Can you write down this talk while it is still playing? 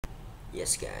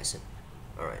Yes, guys.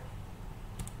 Alright.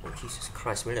 Oh, Jesus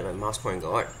Christ, where did my mouse pointer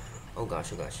go? Alright. Oh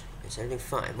gosh, oh gosh. Is everything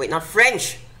fine? Wait, not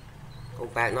French! Go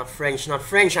back, not French, not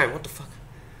French! Alright, what the fuck?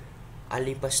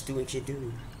 Ali bus do what you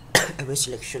do. I was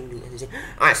selection.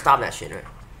 Alright, stop that shit, alright.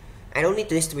 I don't need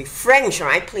this to be French,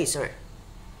 alright? Please, alright.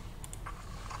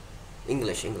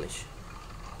 English.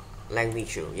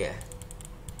 Language, yeah.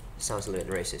 Sounds a little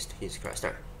bit racist. Jesus Christ,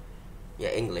 alright. Yeah,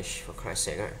 English, for Christ's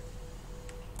sake, alright.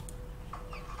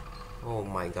 Oh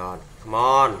my god. Come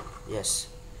on! Yes.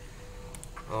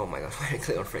 Oh my god, why did I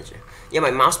click on French here? Yeah, my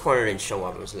mouse pointer didn't show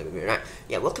up. It was a little bit weird. Right.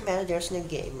 Yeah, welcome back to There's No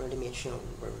Game. Let me show.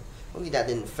 Hopefully that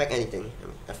didn't affect anything.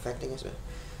 Affecting us.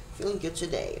 Feeling good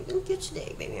today. Feeling good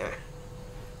today, baby. Alright.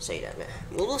 Say that, man.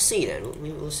 We'll see then.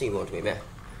 We'll see, won't we, man?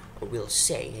 Or we'll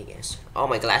say, I guess. Oh,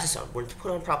 my glasses are. We're to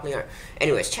put on properly. Alright.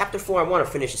 Anyways, chapter 4. I want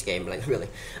to finish this game, like, really.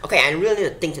 Okay, I really need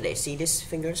to think today. See this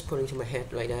fingers putting to my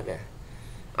head like that, man.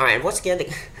 Alright, what's again?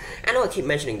 I know I keep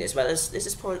mentioning this, but this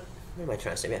is point. What am I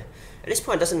trying to say, man? At this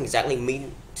point, it doesn't exactly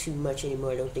mean too much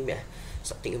anymore. I don't think that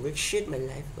something of rich shit in my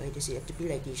life. Why does it have to be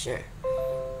like this? You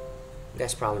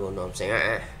guys probably won't know what I'm saying.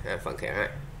 I don't care.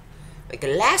 Alright. Like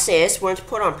the glasses weren't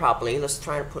put on properly. Let's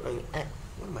try to put on.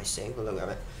 What am I saying? Hold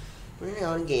on, put it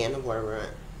on again or whatever.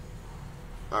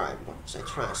 Alright, what was I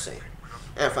trying to say?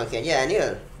 I don't care. Yeah, I need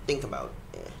to think about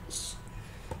this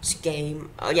game.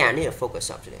 Oh yeah, I need to focus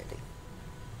up today. I think.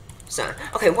 So,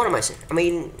 okay, what am I saying? I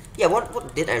mean, yeah,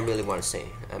 what did I really want to say?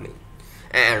 I mean,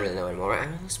 I don't really know anymore. Right?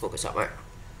 Let's focus up, right?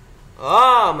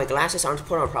 Oh, my glasses aren't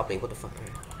put on properly. What the fuck? Right?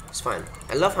 It's fine.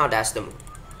 I love how that's the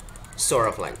sort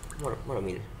of like what I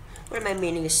mean. What am I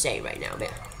meaning to say right now,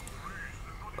 man?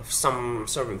 Of some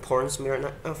sort of importance to me right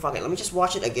now? Oh fuck it. Let me just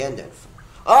watch it again then.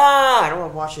 Ah, I don't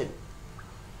want to watch it.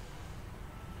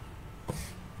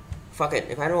 Fuck it.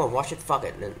 If I don't want to watch it, fuck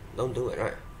it. Then don't do it,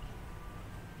 right?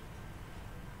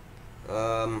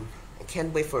 I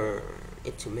can't wait for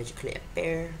it to magically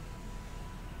appear.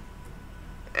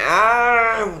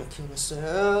 I want to kill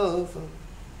myself.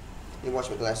 Let me watch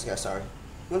my glasses, guys. Sorry.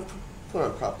 I'm gonna put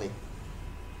on properly.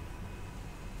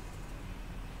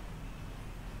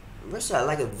 Where's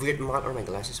like a weird mark on my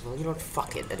glasses? Well, you know what?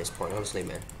 Fuck it at this point, honestly,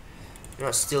 man. You know,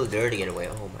 it's still dirty in a way.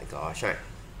 Oh my gosh. Alright.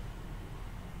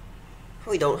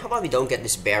 How about we don't get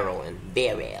this barrel and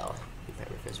barrel?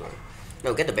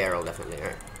 No, get the barrel definitely.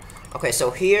 Alright. Okay,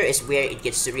 so here is where it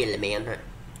gets really, man. Huh?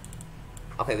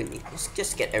 Okay, let's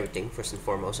just get everything first and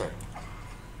foremost. Huh?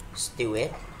 Let's do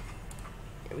it.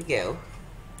 There we go.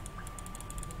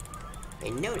 I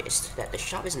noticed that the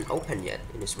shop isn't open yet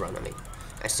in this run. I mean,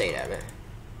 I say that, man.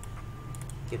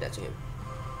 Give that to him.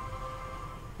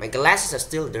 My glasses are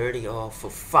still dirty. Oh, for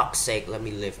fuck's sake, let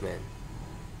me live, man.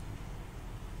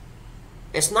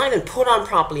 It's not even put on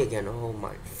properly again. Oh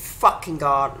my fucking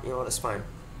god. You know, that's fine.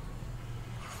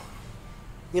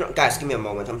 You know, guys, give me a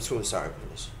moment. I'm truly sorry for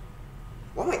this.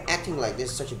 Why am I acting like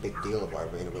this is such a big deal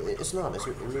about it? It's not. It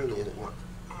really isn't. No,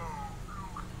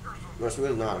 it's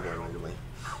really not about it anyway.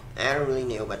 I don't really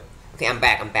know, but okay, I'm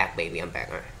back, baby. I'm back.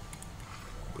 Alright.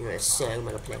 You're gonna sing, I'm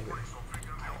gonna play.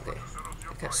 Okay,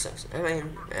 that kinda sucks. I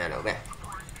mean, I know, man.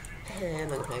 I'm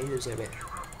gonna play music, man.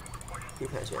 You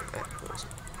guys, man.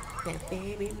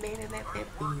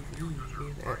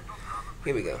 Alright,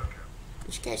 here we go.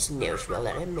 You guys know well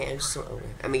that I'm man so older.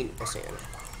 I mean, I say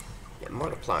yeah,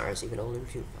 multiplier is even older than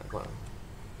you. Wow.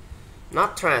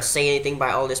 Not trying to say anything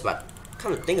by all this, but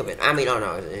come to think of it, I mean,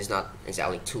 no, it's not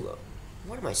exactly too old.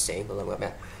 What am I saying?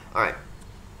 Alright.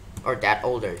 Or that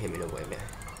older than him in a way, man.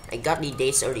 I got the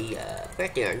dates or the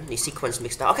right there, the sequence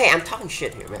mixed up. Okay, I'm talking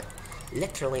shit here, man.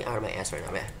 Literally out of my ass right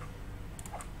now, man.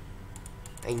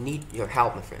 I need your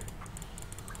help, my friend.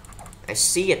 I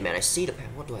see it, man. I see the.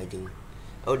 What do I do?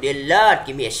 Oh dear Lord,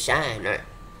 give me a sign. Right.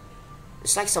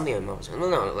 It's like something I'm not.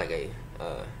 No, like a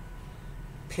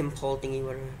pimple thingy,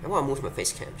 whatever. I want to move my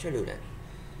face cam. Should I do that?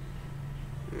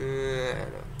 I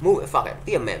don't know. Move it. Fuck it.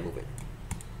 Be a man. Move it.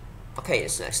 Okay,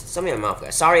 it's next. Something in my mouth,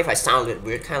 guys. Sorry if I sound a bit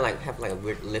weird. Kind of like have like a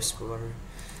weird lisp or whatever.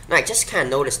 No, I just kind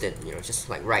of noticed it. You know, just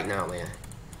like right now, man.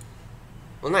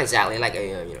 Well, not exactly like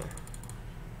a you know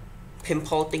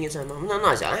pimple thing is. No,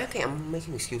 not exactly. Okay, I'm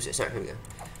making excuses. Alright, here we go.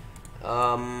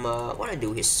 What I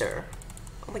do here, sir?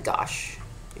 Oh my gosh,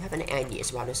 you have any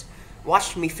ideas about this?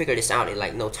 Watch me figure this out in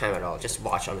like no time at all. Just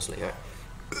watch, honestly. Alright.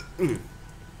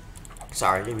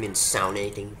 Sorry, I didn't mean to sound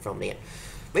anything from there.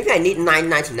 Maybe I need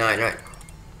 $9.99, right?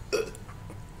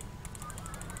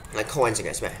 Like coins, I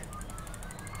guess, man.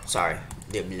 Sorry, or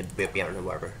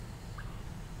whatever.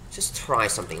 Just try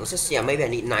something. Let's just maybe I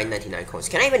need 9.99 coins.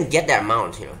 Can I even get that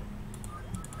amount? You know,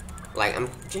 like I'm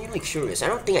genuinely curious. I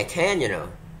don't think I can. You know.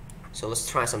 So let's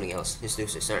try something else. Let's do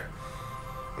this, sir.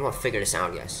 I'm gonna figure this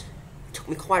out, guys. took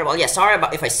me quite a while. Yeah, sorry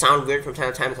about if I sound weird from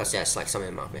time to time because that's like something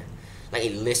in my mouth, man. Like a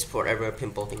lisp or whatever,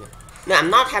 pimple thing. No, I'm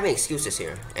not having excuses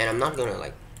here, and I'm not gonna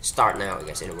like start now, I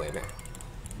guess, in a way, man.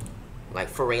 Like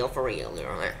for real, you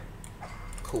know, like,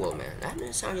 cool, man.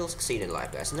 That's how you'll succeed in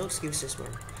life, guys. No excuses,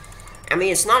 man. I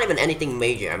mean, it's not even anything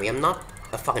major. I mean, I'm not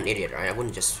a fucking idiot, right? I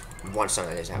wouldn't just want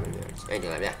something like this happen, man.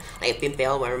 Anything like that. Like a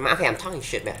pimple, whatever. Okay, I'm talking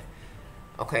shit, man.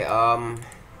 Okay,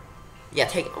 yeah,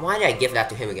 why did I give that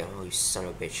to him again? Oh, you son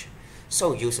of a bitch.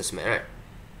 So useless, man. Alright.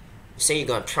 You say you're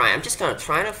gonna try. I'm just gonna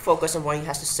try to focus on what he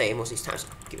has to say most of these times.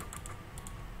 Give it.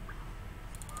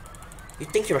 You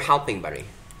think you're helping, buddy?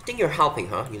 You think you're helping,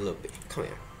 huh? You little bitch. Come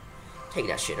here. Take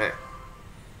that shit, alright?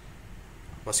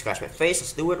 Want to scratch my face?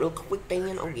 Let's do it real quick,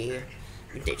 thing. Oh, yeah.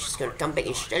 You bitch is gonna come back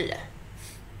in still.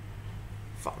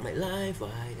 Fuck my life.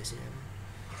 Why does it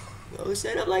happen? Go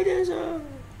set up like this,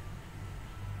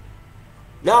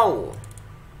 No!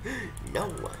 No!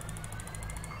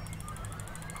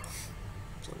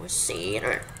 So what's saying?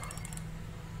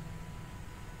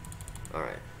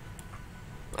 Alright.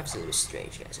 Life's a little bit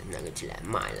strange, guys. I'm not going to lie.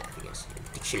 My life, I guess.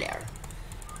 Dictionary.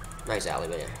 Nice alley,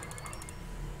 but I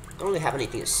don't really have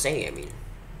anything to say, I mean.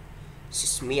 It's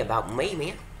just me about me,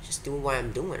 man. Just doing what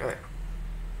I'm doing,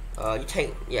 alright. You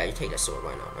take that sword,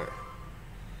 why not? Alright.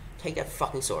 Take that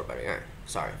fucking sword, buddy, alright.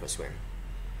 Sorry if I swear.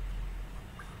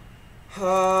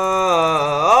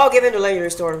 I'll give in the later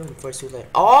store before it's too late.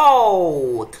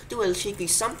 Oh, could do a cheeky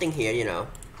something here, you know.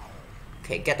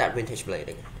 Okay, get that vintage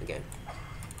blade again.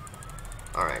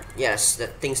 Alright, yes,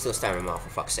 that thing's still staring off for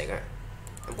fuck's sake. Right?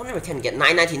 I wonder if I can get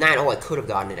 $9.99. Oh, I could have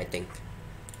gotten it, I think.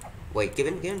 Wait, give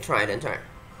him try then, try.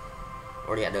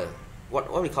 Or yeah, the what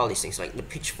do we call these things? Like the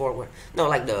pitchfork? What? No,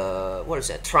 like the what is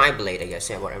that? Tri-blade, I guess.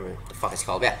 Yeah, whatever the fuck it's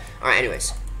called. Yeah. Alright,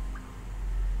 anyways.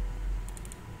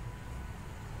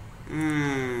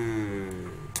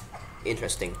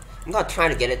 Interesting. I'm gonna try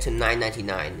to get it to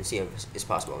 $9.99 and see if it's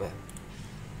possible. Yeah.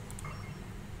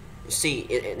 You see,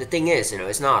 the thing is, you know,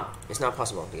 it's not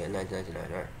possible to get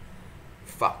 $9.99. Right?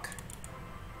 Fuck.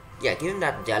 Yeah, give him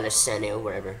that Dallas Sano,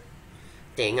 whatever.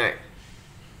 Thing, right?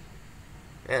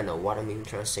 I don't know what I'm even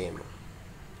trying to say anymore.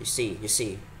 You see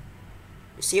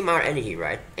amount of energy,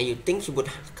 right? And you think you would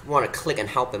want to click and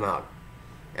help him out.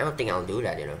 I don't think I'll do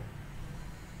that, you know.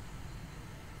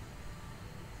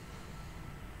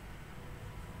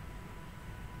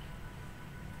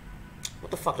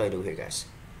 What the fuck do I do here, guys?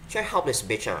 Should I help this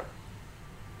bitch out?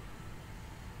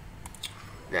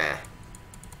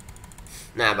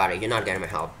 Nah, buddy, you're not getting my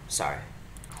help. Sorry.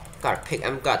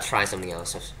 I'm gotta try something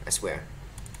else, I swear.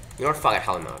 You know what, fuck it,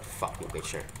 help him out. Fuck you, bitch,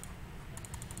 sure.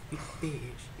 You bitch,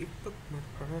 you broke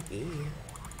my heart, yeah.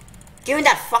 Give me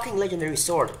that fucking legendary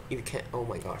sword. If you can't, oh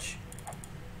my gosh.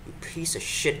 You piece of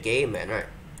shit game, man, right?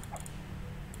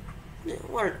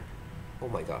 What? Oh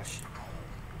my gosh.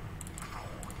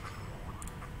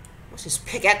 What's this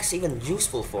pickaxe even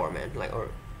useful for, man? Like, or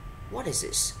what is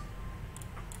this?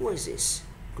 What is this?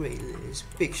 Great legs,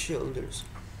 big shoulders,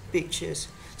 big chest.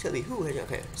 Tell me who?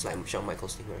 Okay, it's like Shawn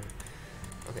Michaels thing, right?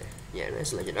 Okay, yeah,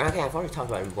 that's legend. Okay, I've already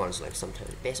talked about it once, like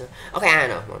sometimes better. Okay, I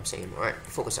know what I'm saying. All right,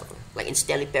 focus up. Like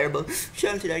instantly bearable.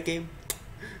 Shout out to that game.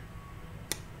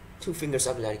 2 fingers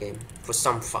up to that game for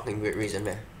some fucking weird reason,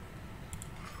 man.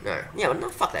 Alright, yeah, but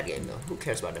not fuck that game though. Who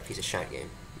cares about that piece of shit game?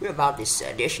 We're about this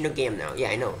additional game now.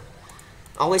 Yeah, I know.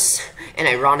 Always an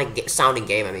ironic sounding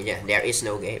game. I mean, yeah, there is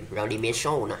no game.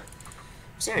 Reanimation.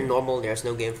 Is there a normal? There's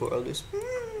no game for others.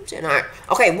 Alright.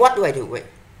 Okay, what do I do? Wait.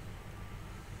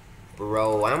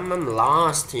 Bro, I'm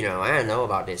lost, you know. I don't know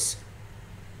about this.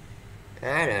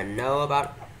 I don't know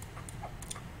about...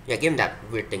 Yeah, give him that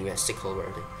weird thing, yeah, sickle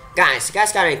weird thing. Guys, you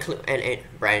guys got any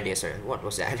brand ideas, or what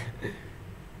was that?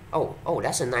 oh,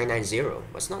 that's a 990.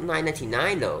 But it's not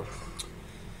 999 though.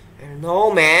 I don't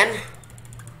know, man.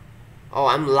 Oh,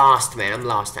 I'm lost, man. I'm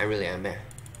lost. I really am, man.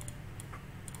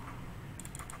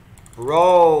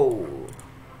 Bro.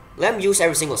 Let him use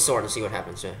every single sword and see what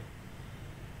happens, yeah.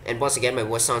 And once again, my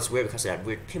voice sounds weird because of that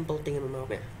weird pimple thing in my mouth,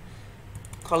 man.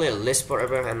 Call it a lisp or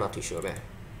whatever, I'm not too sure, man.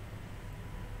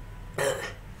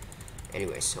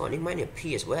 Anyways, oh, I need money to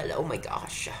pee as well. Oh my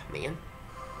gosh, man.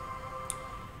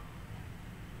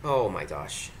 Oh my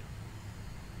gosh.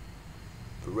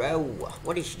 Bro,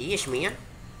 what is this, man?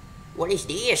 What is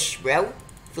this, bro?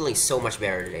 Feeling so much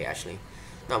better today, actually.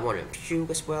 Not wanting to puke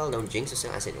as well. Don't jinx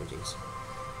yourself. I said don't jinx.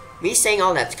 Me saying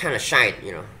all that kind of shite,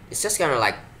 you know, it's just gonna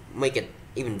like make it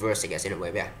even worse, I guess, in a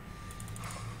way, yeah.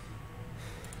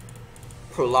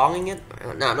 Prolonging it?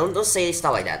 No, don't say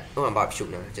stuff like that. Oh, I'm about to shoot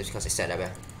now, just because I said that,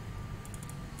 yeah.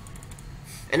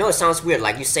 I know it sounds weird,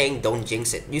 like you saying don't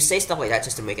jinx it. You say stuff like that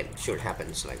just to make it sure it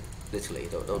happens, like literally.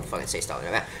 Don't fucking say stuff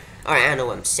like that. Alright, I don't know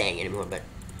what I'm saying anymore, but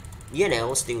You know,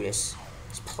 let's do this.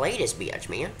 Let's play this bitch,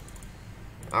 man.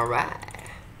 Alright.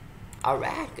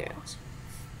 Alright, girls.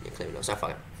 Yeah, clearly no, it's not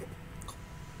fucking.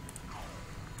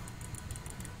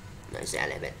 Nice, I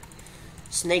love it.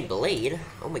 Snake blade.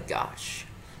 Oh my gosh.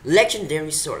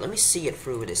 Legendary sword. Let me see it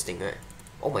through with this thing, right?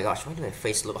 Oh my gosh, why do my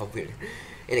face look all weird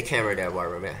in the camera there,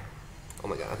 whatever, yeah. Oh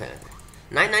my god, okay.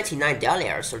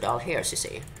 $9.99 or $, you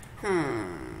say?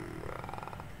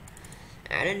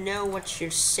 I don't know what you're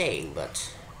saying,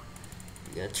 but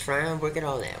I'm gonna try and work it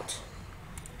all out.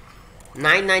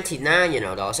 $9.99, you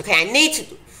know, dollars. Okay, I need to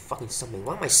do fucking something.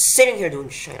 Why am I sitting here doing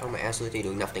shit? I'm absolutely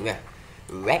doing nothing, yeah.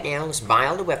 Right now, let's buy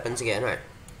all the weapons again, right?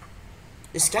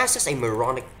 This guy's just a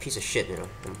moronic piece of shit, you know.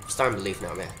 I'm starting to believe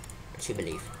now, man. I should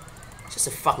believe. He's just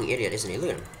a fucking idiot, isn't he? Look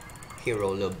at him.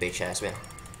 Hero, little bitch ass, man.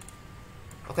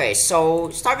 Okay, so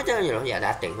start with the, you know, yeah,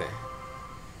 that thing, man.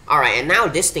 Alright, and now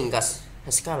this thing has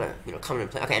gotta, you know, come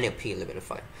into play. Okay, I need to pee a little bit of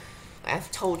fun. I have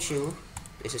told you,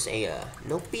 this is a,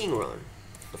 no peeing run.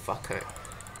 The fuck, huh?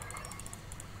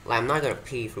 Like, I'm not gonna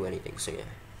pee through anything, so yeah.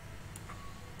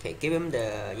 Okay, give him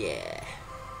the, yeah.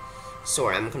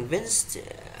 Sorry, I'm convinced,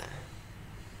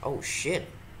 oh shit.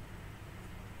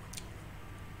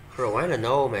 Bro, I don't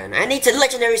know, man. I need a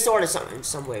legendary sword in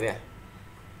some way, yeah.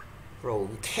 Bro,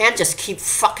 you can't just keep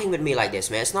fucking with me like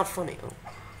this, man. It's not funny. Oh.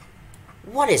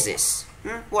 What is this?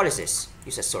 What is this?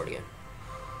 Use that sword again.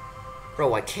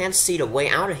 Bro, I can't see the way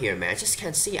out of here, man. I just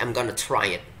can't see. I'm gonna try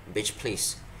it. Bitch,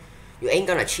 please. You ain't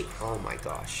gonna achieve. Oh my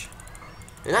gosh.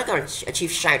 You're not gonna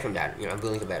achieve shite from that. You know, I'm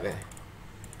willing to bet, man.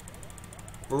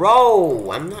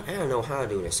 Bro, I don't know how to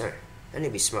do this, sir. I need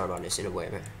to be smart about this in a way,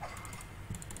 man.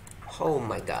 Oh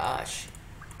my gosh.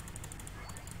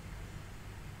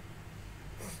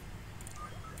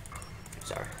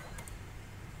 Sorry.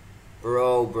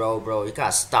 Bro, you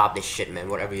gotta stop this shit, man.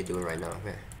 Whatever you're doing right now,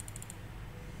 man.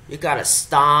 You gotta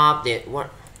stop it.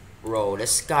 What? Bro,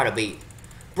 this gotta be.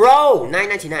 Bro,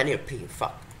 $9.99. I need to pee.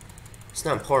 Fuck. It's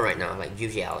not important right now. Like,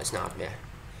 usually it's not, man.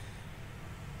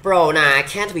 Bro, nah, I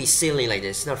can't be silly like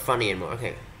this. It's not funny anymore.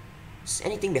 Okay. Is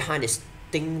anything behind this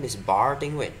thing, this bar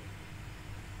thing? Wait.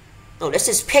 No, this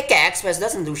is pickaxe, but it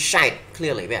doesn't do shite,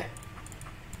 clearly, yeah.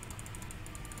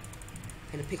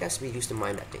 Can the pickaxe be used to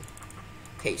mine that thing?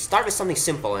 Okay, start with something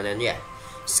simple and then, yeah.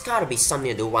 It's gotta be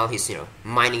something to do while he's, you know,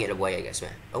 mining it away, I guess,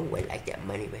 man. Oh, I like that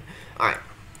money, man. Alright.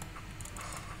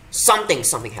 Something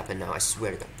happened now, I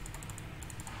swear to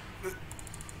God.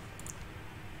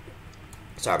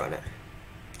 Sorry about that.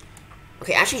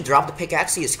 Okay, actually drop the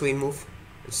pickaxe, see the screen move.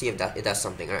 And see if it does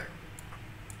something, alright.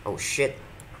 Oh, shit.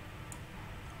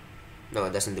 No,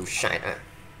 it doesn't do shite,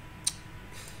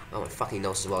 oh, my fucking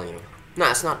nose as well, you know.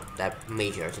 Nah, it's not that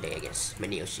major today, I guess.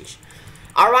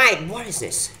 Alright, what is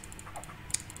this?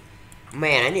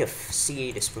 Man, I need to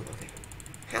see this. Okay.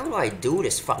 How do I do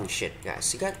this fucking shit,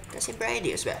 guys? You got some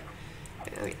ideas, man.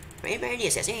 Okay. Any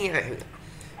ideas? Yes, here we go.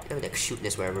 I'm gonna shoot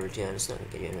this wherever, yeah, it's not gonna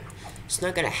get you know. It's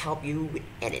not gonna help you with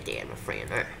anything, my friend.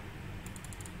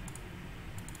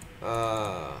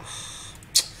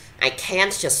 I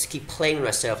can't just keep playing with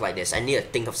myself like this. I need to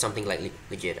think of something like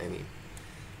legit. I mean,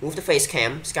 move the face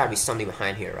cam. There's gotta be something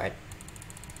behind here, right?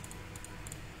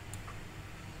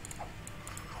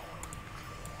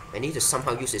 I need to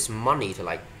somehow use this money to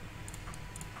like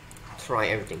try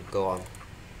everything. Go on.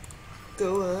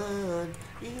 Go on.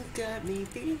 You got me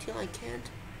beating till I can't.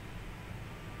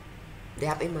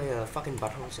 Dab in my fucking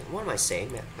butthole. What am I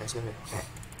saying, man? Nice man.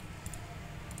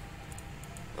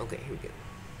 Okay, here we go.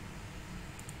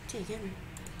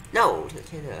 No, I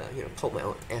can't you know, poke my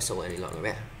own asshole any longer,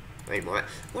 man. Or anymore.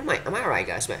 What am I alright,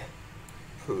 guys, man?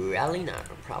 Probably not.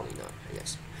 Or probably not, I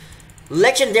guess.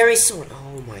 Legendary sword.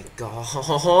 Oh my gosh.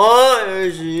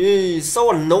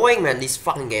 So annoying, man, these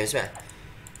fucking games, man.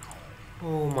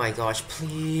 Oh my gosh,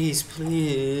 please.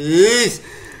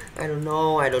 I don't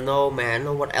know, man.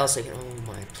 No, what else I can. Oh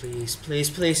my, please.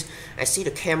 I see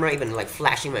the camera even like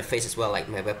flashing my face as well. Like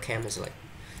my webcam is like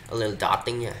a little dot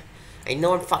thing, yeah. I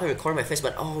know I'm fucking recording my face,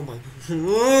 but oh my,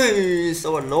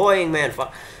 so annoying, man.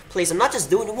 Fuck. Please, I'm not just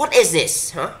doing it. What is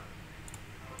this, huh?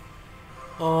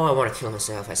 Oh, I want to kill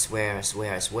myself. I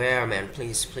swear, man.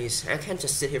 Please. I can't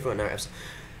just sit here for another episode.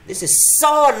 This is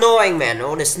so annoying, man.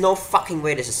 Oh, there's no fucking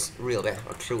way this is real, man.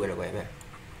 Or true in a way, man.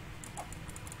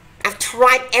 I've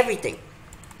tried everything.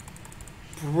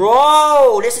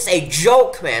 Bro, this is a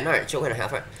joke, man. Alright, joke and a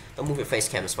half, right? Don't move your face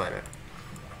cam, it's fine, right?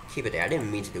 Keep it there. I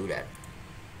didn't mean to do that.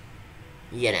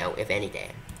 You know, if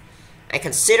anything. I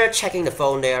consider checking the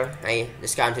phone there. I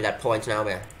just got to that point now,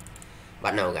 man.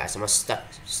 But no, guys, I'm stuck.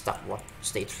 What?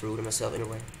 Stay true to myself in a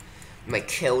way. Am I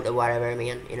killed or whatever,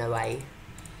 man? In a way.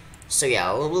 So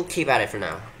yeah, we'll keep at it for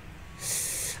now.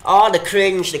 Oh, the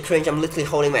cringe, the cringe. I'm literally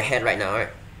holding my head right now, right?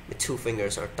 With 2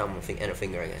 fingers, or thumb and a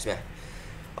finger, I guess, man.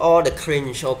 Oh, the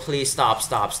cringe. Oh, please stop,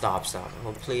 stop, stop, stop.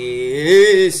 Oh,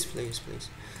 please, please, please.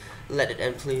 Let it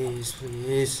end, please,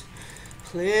 please.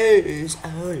 Please.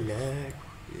 Oh, Lord.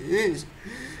 Please.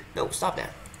 No, stop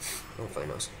that. Oh, fucking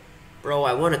knows. Bro,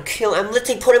 I want to kill. I'm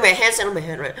literally putting my hands on my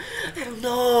head, right? I don't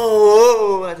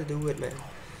know how to do it, man.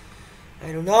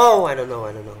 I don't know.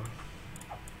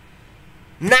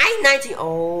 9.90.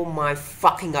 Oh my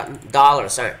fucking god.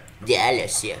 Dollars, sorry.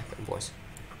 Dollars, yeah, boys.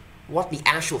 What the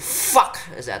actual fuck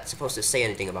is that supposed to say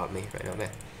anything about me right now,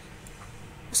 man?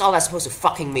 What's all that supposed to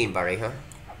fucking mean, buddy, huh?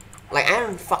 Like, I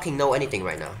don't fucking know anything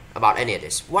right now about any of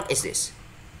this. What is this?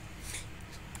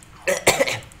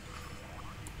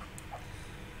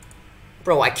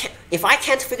 Bro, I can't. If I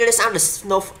can't figure this out, there's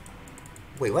no.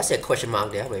 Wait, what's that question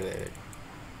mark there?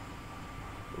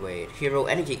 Wait, hero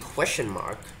energy question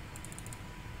mark.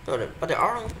 No, but there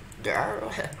are they're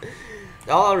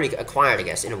all already acquired, I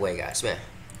guess, in a way, guys, man.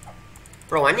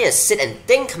 Bro, I need to sit and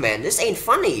think, man. This ain't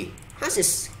funny. How's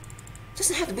this? It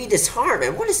doesn't have to be this hard,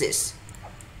 man. What is this?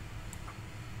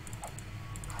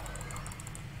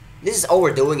 This is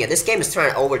overdoing it. This game is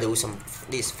trying to overdo some of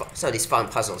these fun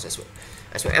puzzles as well.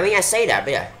 I mean, I say that,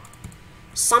 but yeah,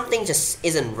 something just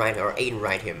isn't right or ain't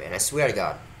right here, man. I swear to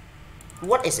God.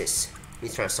 What is this? Me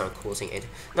trying to sound cool saying it.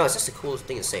 No, it's just the coolest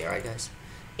thing to say, alright, guys.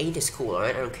 Ain't this cool,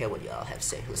 alright? I don't care what y'all have to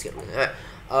say. Let's get rid of it.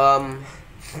 Alright.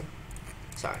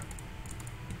 Sorry.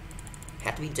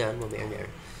 Had to be done when we're there.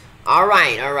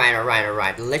 Alright.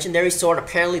 The legendary sword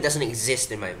apparently doesn't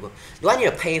exist in my book. Do I need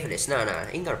to pay for this? Nah. I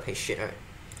ain't gotta pay shit, alright.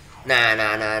 Nah.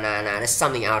 There's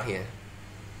something out here.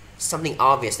 Something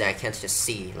obvious that I can't just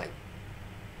see. Like,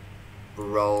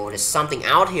 bro, there's something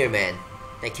out here, man.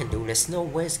 They can do this. No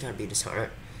way it's gonna be this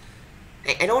hard.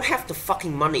 I don't have the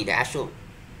fucking money, the actual.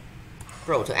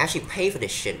 Bro, to actually pay for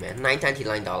this shit, man.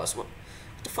 $9.99. What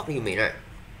the fuck do you mean, right?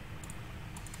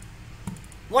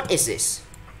 What is this?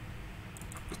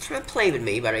 You trying to play with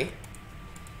me, buddy?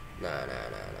 Nah.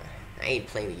 I ain't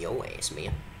playing with your ass,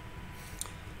 man.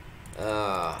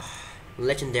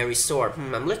 Legendary sword.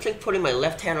 I'm literally putting my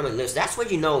left hand on my lips. That's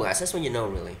what you know, guys. That's what you know,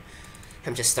 really.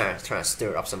 I'm just trying to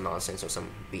stir up some nonsense or some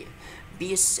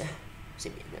BS.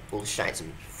 Bullshit,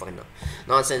 some fucking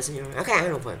nonsense. Okay, I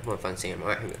don't want fun saying.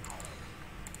 Alright, here we go.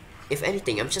 If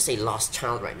anything, I'm just a lost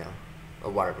child right now,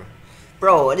 or whatever.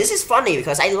 Bro, this is funny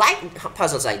because I like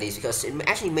puzzles like these because it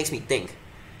actually makes me think.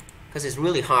 Because it's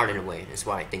really hard in a way. That's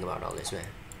why I think about all this, man.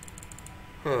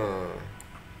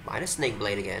 Buy the snake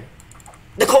blade again.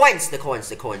 The coins.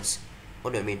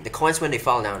 What do I mean? The coins when they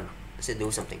fall down. Does it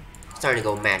do something? Starting to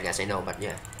go mad, guys. I know, but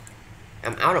yeah.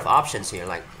 I'm out of options here.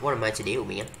 Like, what am I to do,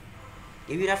 man?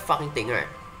 Give you that fucking thing, right?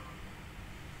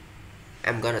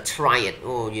 I'm gonna try it.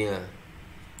 Oh yeah.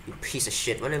 You piece of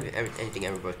shit. When anything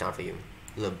ever broke down for you,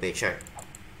 you little bitch, right?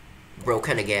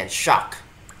 Broken again. Shock.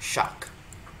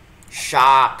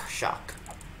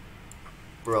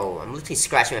 Bro, I'm literally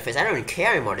scratching my face. I don't even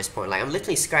care anymore at this point. Like, I'm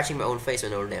literally scratching my own face for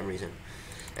no damn reason.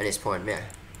 At this point, man.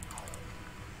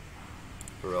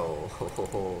 Bro.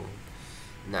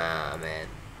 Nah, man.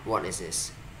 What is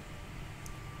this?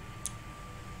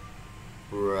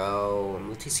 Bro, I'm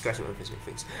literally scratching my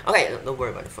face. Okay, don't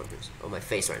worry about the fuckers on my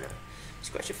face right now.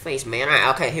 Scratch your face, man.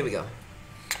 Alright, okay, here we go.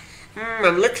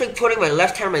 I'm literally putting my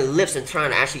left hand on my lips and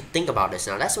trying to actually think about this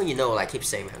now. That's when you know, like, keep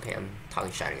saying, okay, I'm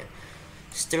talking shit again.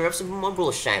 Stir up some more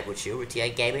bullshit with you, with the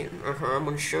gaming.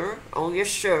 I'm sure. Oh, yes,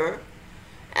 sure.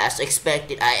 As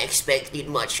expected, I expected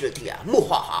much, Lutia.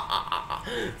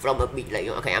 From a beat like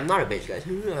you. Okay, I'm not a bitch, guys.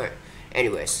 Alright.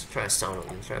 Anyways, trying to sound,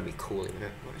 trying to be cool,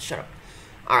 even. Shut up.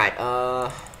 Alright,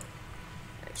 I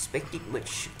expected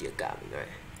much, dear gaming. Alright.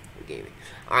 Gaming.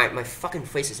 Alright, my fucking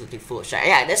face is looking full of shit.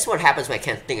 Yeah, that's what happens when I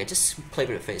can't think. I just play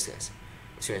with the face, guys.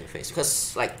 Straight in the face.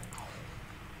 Because, like,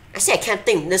 I say I can't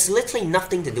think. There's literally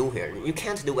nothing to do here. You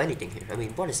can't do anything here. I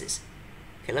mean, what is this?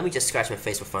 Okay, let me just scratch my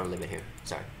face for fun a little bit here.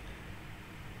 Sorry.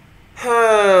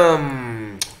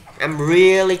 I'm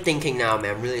really thinking now,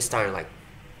 man. I'm really starting to, like,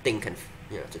 think and,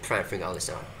 you know, to try and figure all this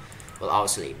out. Well,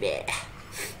 obviously, yeah.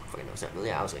 Fucking no, it's not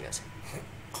really obviously, guys.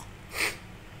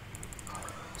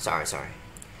 Sorry.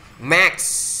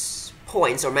 Max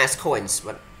points or max coins,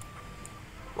 but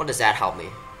what does that help me?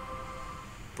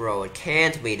 Bro, it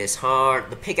can't be this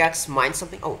hard. The pickaxe mines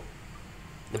something? Oh,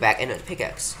 the back end of the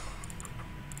pickaxe.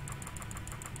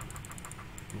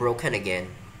 Broken again.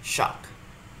 Shocker.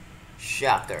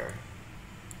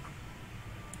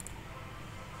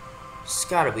 It's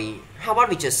gotta be. How about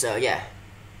we just,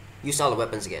 use all the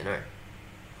weapons again, alright.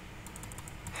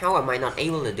 How am I not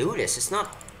able to do this?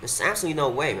 There's absolutely no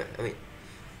way, man. I mean,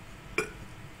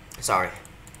 sorry.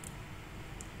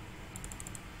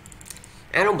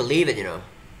 I don't believe it, you know.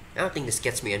 I don't think this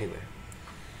gets me anywhere.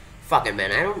 Fuck it,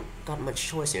 man. I don't got much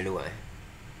choice here, do I?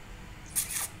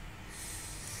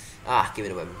 Ah, give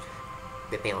it away.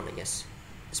 Bit down, I guess.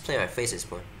 Let's play on my face at this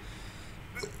point.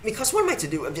 Because what am I to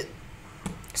do? I'm just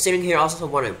sitting here, also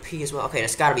want to pee as well. Okay,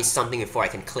 there's gotta be something before I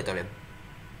can click on him.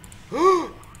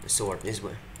 The sword is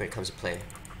where it comes to play.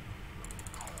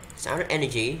 It's out of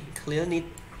energy. Clearly need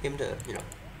him to, you know.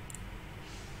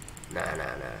 Nah.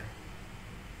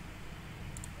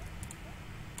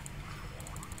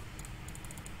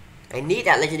 I need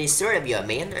that legendary sword of yours,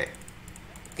 man.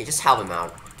 Okay, just help him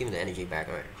out. Give him the energy back,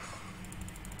 alright.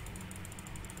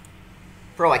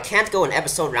 Bro, I can't go an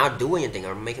episode without doing anything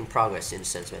or making progress in a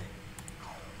sense, man.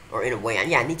 Or in a way,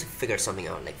 yeah, I need to figure something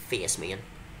out, like fast, man.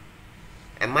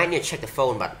 I might need to check the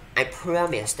phone, but I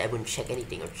promised I wouldn't check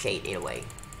anything or cheat in a way.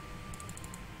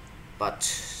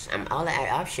 But I'm all out of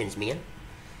options, man.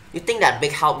 You think that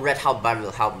big red help button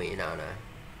will help me? Nah.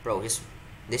 Bro,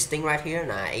 this thing right here,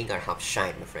 nah, ain't gonna help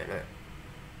shine, my friend. Right?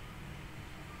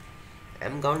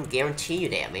 I'm gonna guarantee you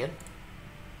that, man.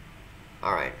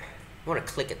 Alright. I wanna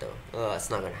click it though. It's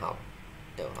not gonna help.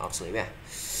 Though, obviously, yeah.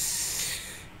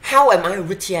 How am I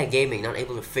with TI Gaming not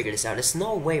able to figure this out? There's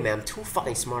no way, man. I'm too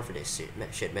fucking smart for this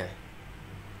shit, man.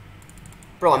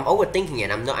 Bro, I'm overthinking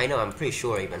it. I know, I'm pretty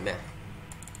sure even, man.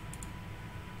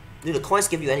 Do the coins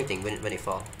give you anything when they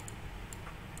fall?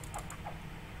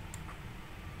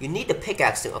 You need the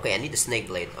pickaxe to... Okay, I need the snake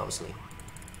blade, obviously.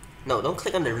 No, don't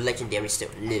click on the legendary still.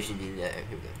 Legendary there. Here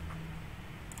we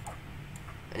go.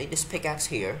 I need this pickaxe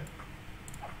here.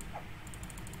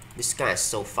 This guy is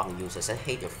so fucking useless. I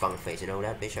hate your fucking face. You know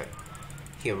that, bitch? Or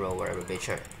hero, whatever, bitch.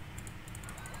 Or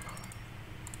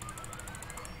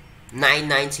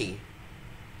 990.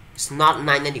 It's not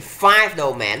 995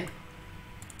 though, man.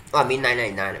 Oh, I mean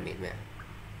 999. I mean, man.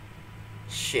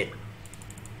 Shit!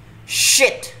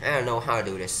 I don't know how to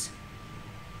do this.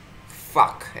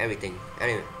 Fuck everything.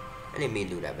 I didn't mean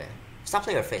to do that, man. Stop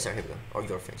playing your face. Alright, here we go. Or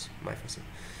your face. My face.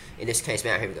 In this case,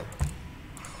 man, here we go.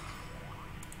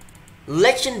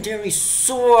 Legendary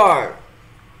sword!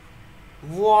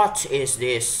 What is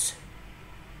this?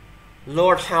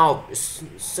 Lord help. It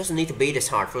doesn't need to be this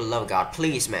hard, for the love of God.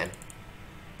 Please, man.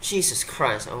 Jesus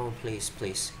Christ. Oh,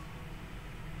 please.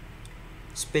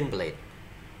 Spin blade.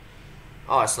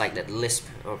 Oh, it's like that lisp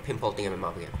or pimple thing in my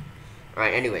mouth again.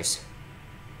 Alright, anyways.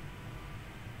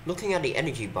 Looking at the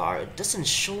energy bar, it doesn't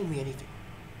show me anything.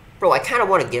 Bro, I kind of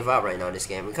want to give up right now in this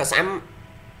game because I'm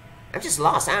just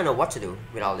lost. I don't know what to do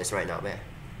with all this right now, man.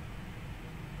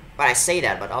 But I say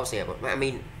that, but obviously, I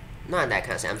mean, not that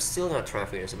kind of thing. I'm still gonna try to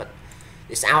figure this out, but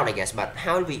it's out, I guess. But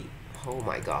how do we? Oh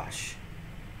my gosh.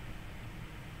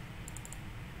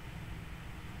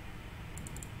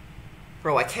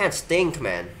 Bro, I can't think,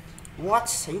 man.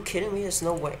 What? Are you kidding me? There's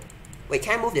no way. Wait,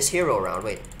 can I move this hero around?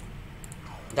 Wait.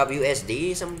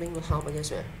 WSD something will help, I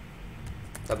guess, man.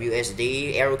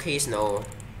 WSD, arrow keys, no.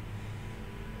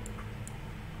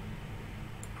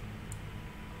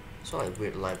 Saw like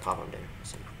weird line pop up there.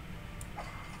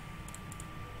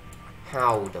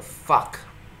 How the fuck?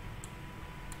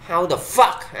 How the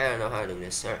fuck? I don't know how to do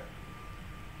this, sir.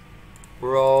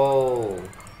 Bro.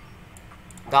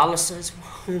 Dollar signs.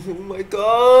 Oh my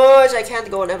gosh, I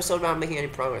can't go an episode without making any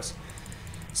progress.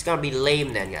 It's gonna be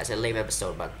lame then, guys. A lame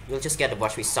episode, but you'll just get to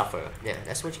watch me suffer. Yeah,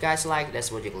 that's what you guys like.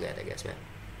 That's what you'll get, I guess, man.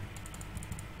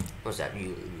 What's that?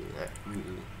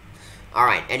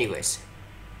 Alright, anyways.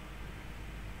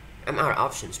 I'm out of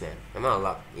options, man. I'm out of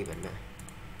luck, even, man.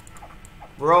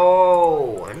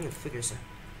 Bro, I need to figure this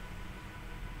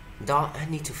out. I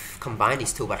need to combine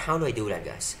these two, but how do I do that,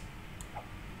 guys?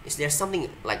 Is there something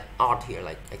like odd here,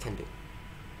 like I can do?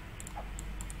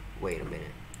 Wait a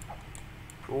minute.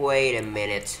 Wait a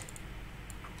minute.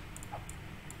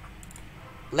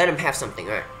 Let him have something,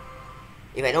 alright.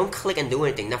 If I don't click and do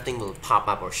anything, nothing will pop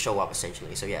up or show up,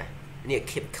 essentially. So yeah, I need to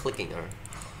keep clicking or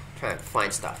trying to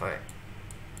find stuff, alright.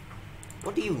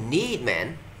 What do you need,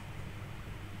 man?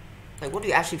 Like, what do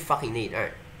you actually fucking need,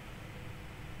 alright?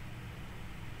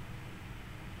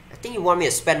 I think you want me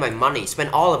to spend my money.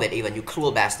 Spend all of it, even, you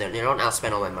cruel bastard. You know, I'll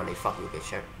spend all my money. Fuck you,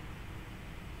 bitch, alright?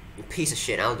 You piece of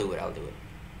shit. I'll do it.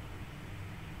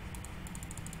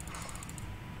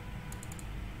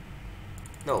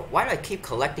 No, why do I keep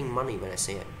collecting money when I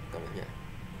say it? Yeah.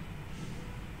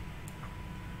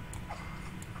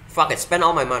 Fuck it, spend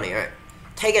all my money, alright.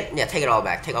 Take it, yeah, take it all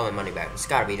back. Take all my money back. It's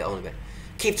gotta be the only bit.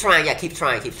 Keep trying, yeah, keep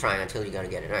trying until you're gonna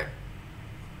get it, alright.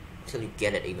 Until you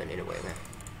get it even, in a way, man.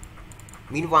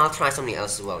 Meanwhile, try something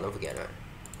else as well, don't forget, alright.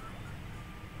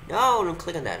 No, don't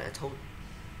click on that, I told.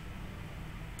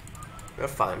 You're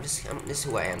fine, this is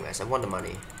who I am, guys. I want the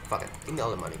money. Fuck it, give me all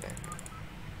the money back.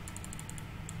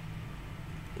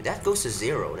 If that goes to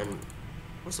 0, then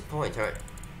what's the point, right?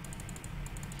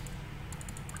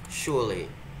 Surely.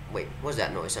 Wait, what's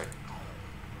that noise, huh?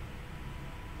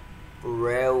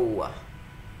 Bro.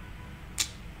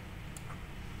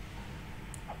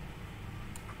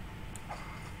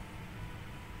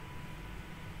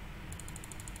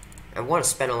 I want to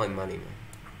spend all my money, man.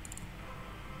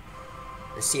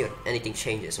 Let's see if anything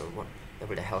changes or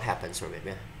whatever the hell happens from it,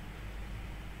 man.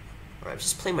 Alright,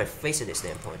 just playing my face at this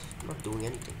damn point. I'm not doing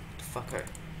anything. What the fuck, right?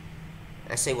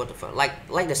 I say what the fuck. Like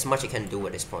there's much I can do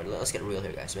at this point. Let's get real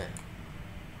here, guys, man.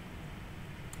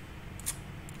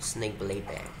 Snake blade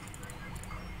bag.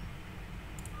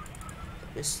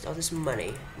 All this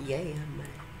money. Yeah, money.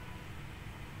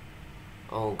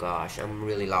 Oh gosh, I'm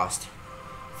really lost.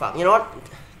 Fuck, you know what?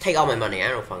 Take all my money. I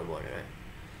don't fucking want it, right?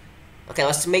 Okay,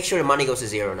 let's make sure the money goes to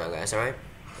 0 now, guys, alright?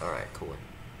 Alright, cool.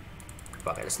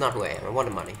 Fuck it, that's not who I am. I want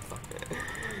the money. Fuck.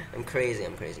 I'm crazy,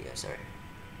 guys, alright.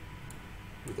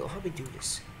 Here we go. How do we do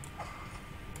this?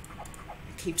 I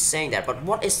keep saying that, but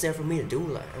what is there for me to do,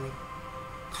 like? I mean,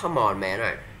 come on, man,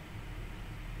 alright.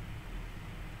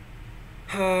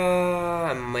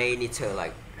 I may need to,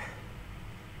 like,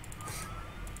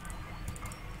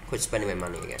 quit spending my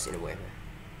money, I guess, in a way.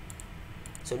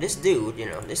 So this dude, you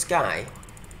know, this guy,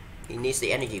 he needs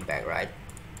the energy back, right?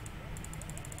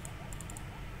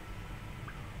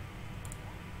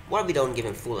 What if we don't give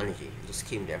him full energy? Just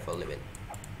keep him there for a little bit.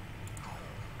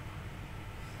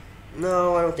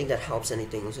 No, I don't think that helps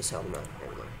anything. Let's just help him out. There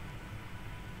we go.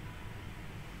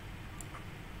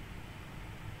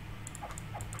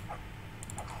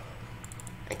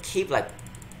 I keep like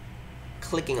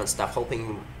clicking on stuff,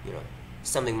 hoping, you know,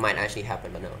 something might actually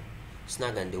happen, but no, it's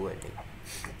not gonna do anything.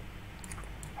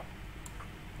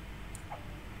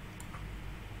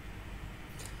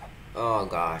 Oh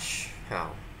gosh,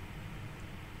 how?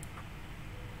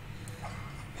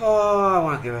 Oh, I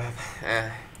wanna give up.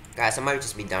 Guys, I might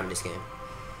just be done with this game.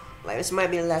 Like, this might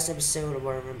be the last episode or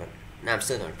whatever, but nah, I'm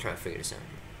still gonna try to figure this out.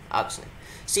 Obviously.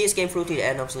 See this game through to the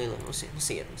end, obviously. We'll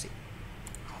see it.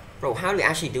 Bro, how do we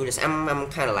actually do this? I'm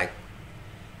kind of like,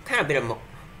 kind of a bit I'm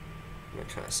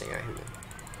trying to say right here.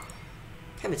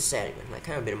 Kind of a bit sad even, like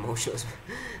kind of a bit emotional.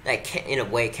 Like, in a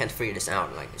way, can't figure this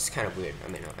out. Like, it's kind of weird.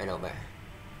 I mean, I know, but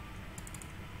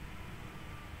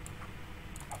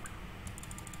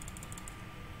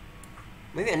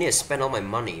maybe I need to spend all my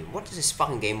money. What does this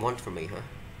fucking game want from me, huh?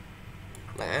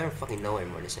 Like, I don't fucking know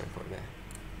anymore this point, man.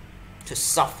 To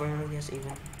suffer, I guess,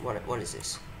 even. What is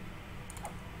this?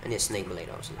 I need a snake blade,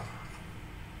 obviously.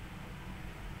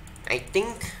 I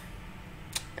think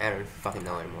I don't fucking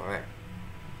know anymore, right?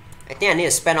 I think I need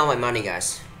to spend all my money,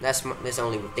 guys. That's the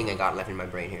only thing I got left in my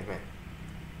brain here, man.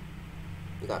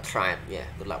 We gotta try it. Yeah,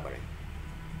 good luck, buddy.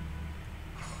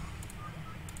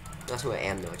 That's who I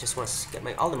am, though. I just want to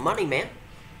get all the money, man.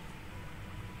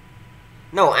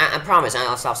 No, I promise.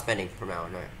 I'll stop spending from now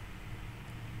on, right?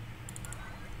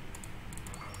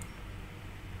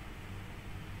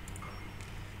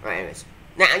 Alright, anyways.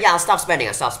 Now, yeah, I'll stop spending,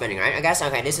 right? I guess,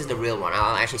 okay, this is the real one.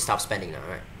 I'll actually stop spending now,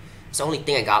 right? It's the only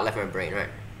thing I got left in my brain, right?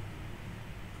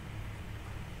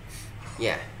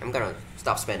 Yeah, I'm gonna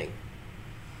stop spending.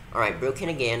 Alright, broken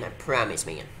again. I promise,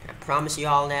 man. I promise you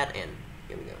all that, and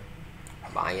here we go.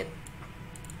 Buy it.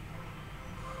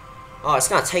 Oh, it's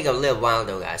gonna take a little while,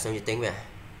 though, guys, don't you think, man?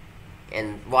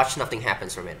 And watch nothing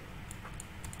happens from it.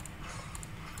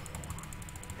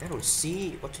 I don't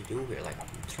see what to do here. Like,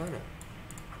 I'm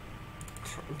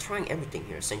trying everything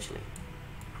here, essentially.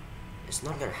 It's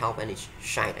not gonna help any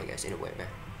shite, I guess, in a way, man.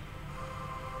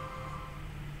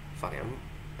 Fuck it,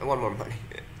 I want more money.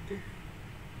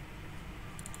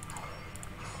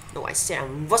 No, I said I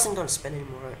wasn't gonna spend any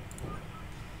more.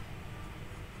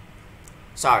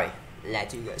 Sorry, lied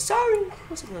to you guys. Sorry, I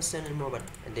wasn't gonna spend any more, but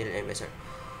I did it anyway, sir.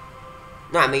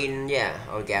 No, I mean, yeah,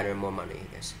 I'll gather more money,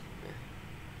 I guess. Yeah.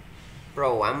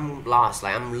 Bro, I'm lost.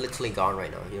 Like, I'm literally gone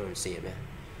right now. You don't see it, man.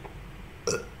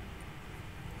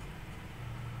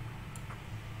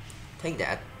 Take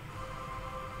that.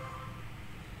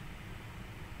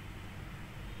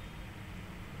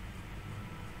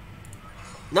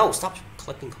 No, stop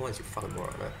collecting coins, you fucking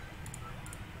moron, man.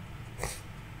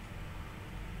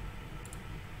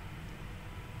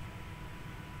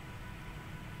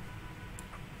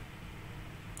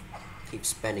 Keep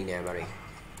spending there, buddy.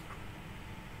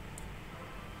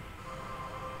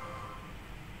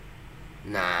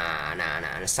 Nah,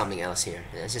 there's something else here.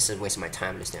 It's just a waste of my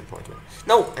time at this standpoint, man.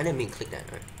 No, I didn't mean click that,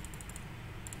 right?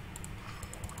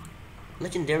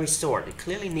 Legendary sword. It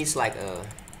clearly needs like a,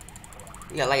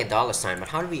 yeah, like a dollar sign, but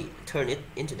how do we turn it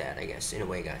into that, I guess, in a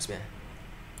way, guys, man?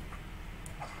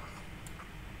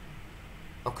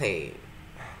 Okay.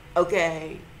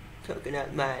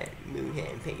 Coconut mine, moon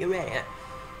hand, pick. You ready? Huh?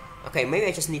 Okay, maybe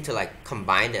I just need to like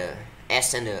combine the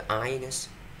S and the I guess.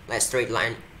 Like straight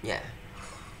line, yeah.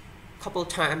 Couple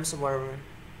times or whatever.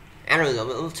 I don't know,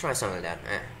 we'll try something like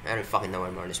that. I don't fucking know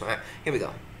anymore this one. Right, here we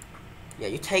go. Yeah,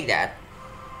 you take that.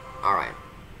 Alright.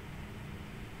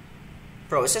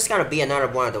 Bro, it's just gonna be another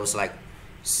one of those like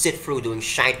sit through doing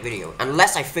shite video.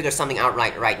 Unless I figure something out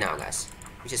right now, guys.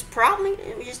 Which is probably,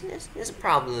 there's a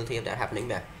probability of that happening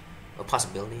there. A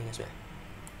possibility, I guess, man.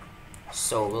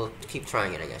 So we'll keep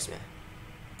trying it, I guess, man.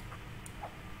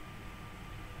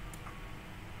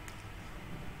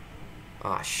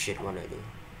 Ah, oh, shit, what do I do?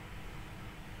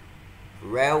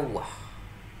 Row.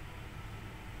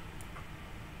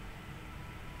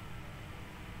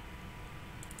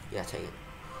 Yeah, take it.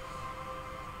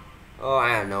 Oh,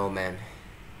 I don't know, man.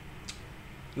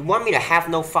 You want me to have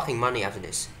no fucking money after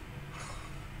this?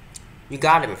 You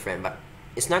got it, my friend, but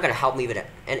it's not gonna help me with it,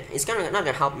 and it's not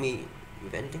gonna help me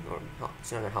with anything, or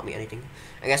it's not gonna help me anything.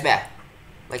 I guess, man.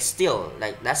 Like, still,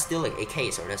 like that's still like a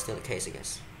case, or that's still a case, I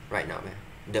guess, right now, man.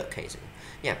 The case.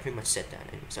 Yeah, pretty much said that.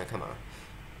 Anyway, so come on.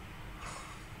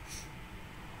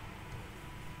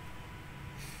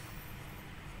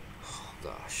 Oh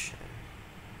gosh.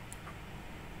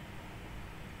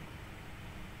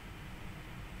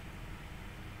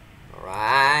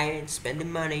 Alright,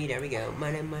 spending money, there we go.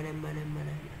 Money.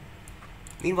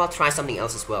 Meanwhile, try something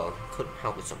else as well. Could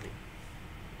help with something.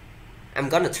 I'm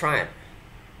gonna try it.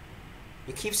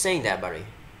 You keep saying that, buddy.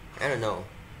 I don't know.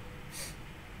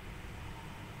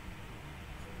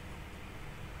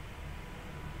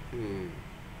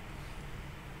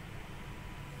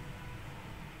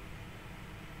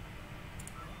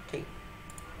 Take.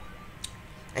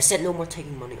 I said no more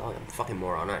taking money. Oh, I'm fucking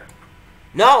moron, right?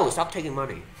 No, stop taking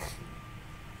money.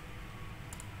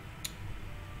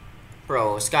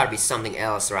 Bro, it's gotta be something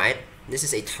else, right? This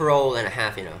is a troll and a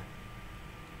half, you know.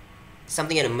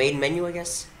 Something in the main menu, I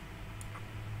guess?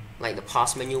 Like the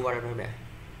pause menu, whatever there.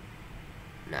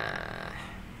 Nah.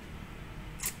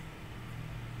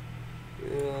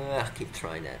 Keep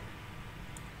trying that.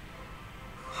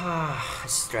 I'm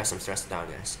stressed out,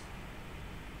 guys.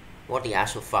 What the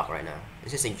actual fuck right now?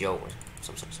 Is this a joke or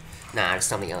some sort? Nah, there's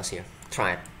something else here.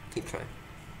 Try it. Keep trying.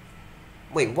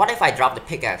 Wait, what if I drop the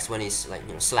pickaxe when he's like,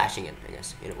 you know, slashing it, I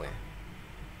guess, in a way.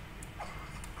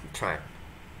 Try it.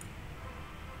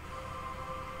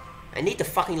 I need the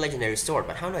fucking legendary sword,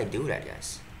 but how do I do that,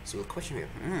 guys? So we'll question here.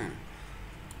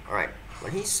 Alright,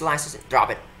 when he slices it, drop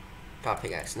it. Drop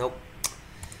pickaxe. Nope.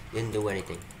 Didn't do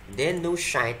anything. Didn't do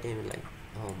shite. Didn't like,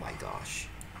 oh my gosh.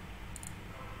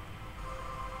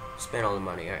 Spend all the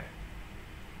money, alright.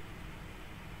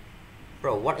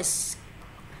 Bro, what's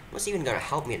even gonna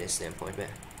help me at this standpoint, man?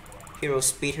 Hero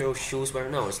speed, hero shoes, whatever.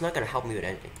 No, it's not gonna help me with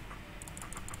anything.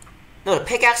 No, the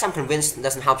pickaxe I'm convinced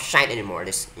doesn't help shite anymore.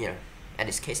 This, you know, at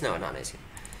this case, no, not this.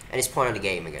 At this point of the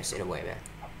game, I guess, in a way, man.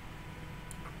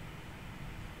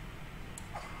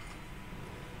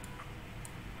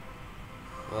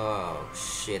 Oh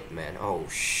shit, man. Oh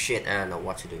shit, I don't know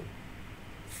what to do.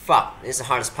 Fuck, this is the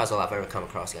hardest puzzle I've ever come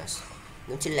across, guys.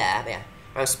 Don't you laugh, yeah.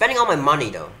 I'm spending all my money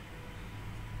though.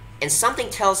 And something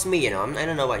tells me, you know, I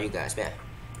don't know about you guys, but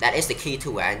that is the key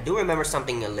to it. I do remember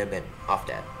something a little bit off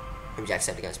that. From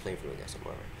Jacksepticeye's playing through, I guess, or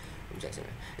whatever.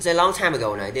 It's a long time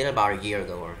ago, and I did it about a year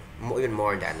ago, or more, even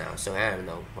more than that now, so I don't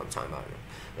know what I'm talking about.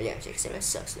 But yeah, Jacksepticeye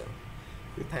sucks though.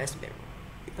 We passed the battle.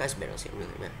 We passed the battles here,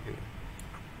 really, man.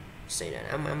 Say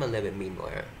that. I'm a little bit mean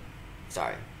boy, right?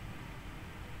 Sorry.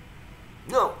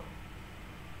 No!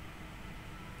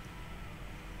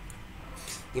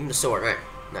 Give him the sword, right?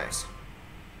 Nice.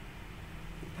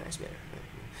 Better.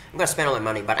 I'm gonna spend all my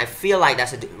money, but I feel like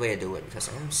that's the way to do it because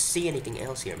I don't see anything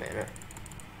else here, man. Right?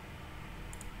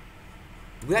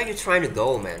 Where are you trying to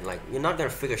go, man? Like, you're not gonna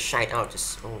figure shite out.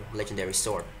 Just legendary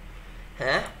sword,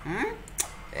 huh?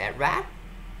 That right?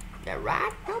 That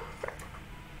right? Nope.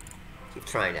 Keep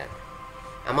trying that.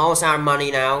 I'm almost out of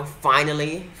money now.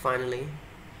 Finally.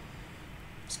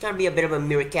 It's gonna be a bit of a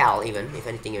miracle, even if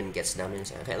anything even gets done.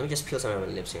 Okay, let me just peel some of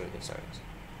my lips here. Okay, sorry.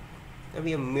 It'll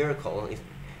be a miracle if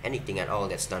anything at all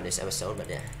gets done this episode, but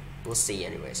yeah, we'll see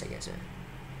anyways, I guess.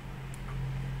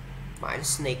 Mine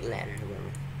snake ladder,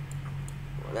 whatever.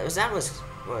 Well, that was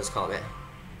what it's called, man.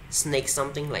 Snake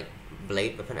something, like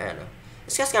blade weapon, I don't know.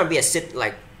 It's just gonna be a sit,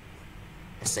 like,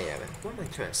 let's say that, man. What am I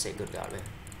trying to say? Good God, man.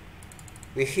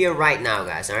 We're here right now,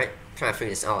 guys, alright? Trying to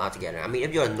figure this all out together. I mean,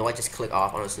 if you're annoyed, just click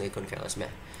off. Honestly, couldn't care less,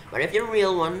 man. But if you're a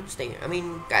real one, stay here. I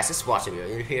mean, guys, just watch the video.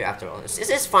 You're here after all.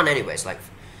 It's fun anyways, like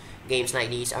games like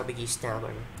these, RPG style,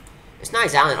 whatever. It's not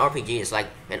exactly an RPG, it's like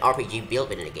an RPG built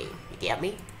within a game. You get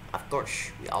me? Of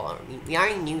course, we all are. We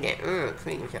already knew that.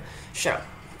 Shut up.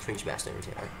 cringe bastard right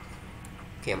here.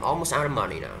 Okay, I'm almost out of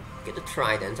money now. Get the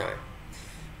trident, alright.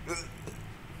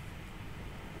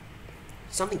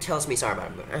 Something tells me sorry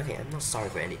about it, but okay, I'm not sorry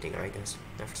for anything, alright guys.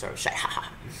 Never sorry. Shit, haha.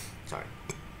 Sorry.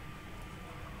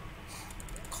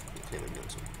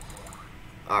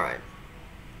 Alright.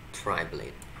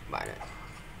 Tri-blade. Buy that.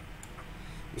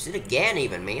 Use it again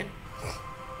even, man.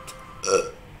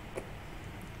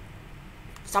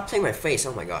 Stop playing my face,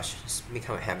 oh my gosh. It's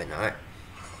become a habit now, alright.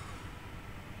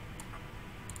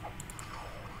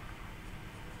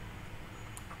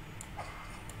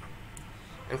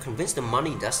 I'm convinced the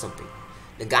money does something.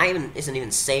 The guy isn't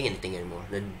even saying anything anymore.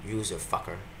 The user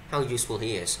fucker. How useful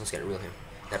he is. Let's get real here.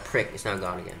 That prick is now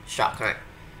gone again. Shock. Alright.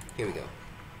 Here we go.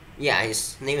 Yeah,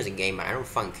 his name is a game, but I don't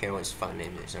fucking care what his fucking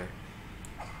name is. Alright.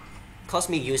 Calls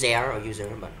me user or user,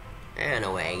 but I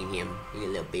know I ain't him. You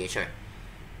little bitch. Alright.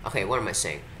 Okay, what am I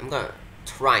saying? I'm gonna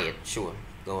try it. Sure.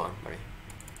 Go on, buddy.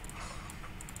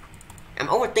 I'm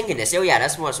overthinking this. Oh yeah,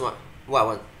 that's what I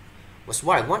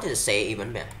wanted to say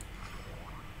even better.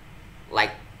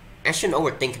 Like, I shouldn't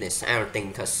overthink this, I don't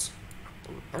think, because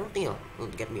I don't think it'll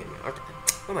get me anywhere.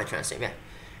 What am I trying to say, man?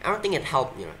 I don't think it'll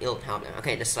help them.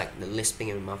 Okay, that's like the lisping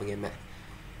in my mouth again, man.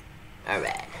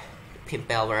 Alright. Pimp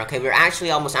Belver. Okay, we're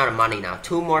actually almost out of money now.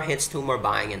 2 more hits, 2 more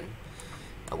buying, and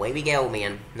away we go,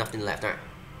 man. Nothing left, alright.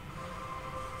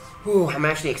 Whew, I'm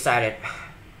actually excited.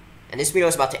 And this video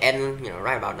is about to end,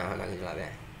 right about now.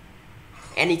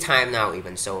 Any time now,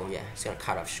 even, so yeah, it's gonna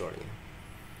cut off short,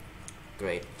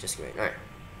 Great, just great. Alright.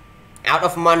 Out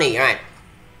of money, alright.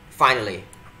 Finally.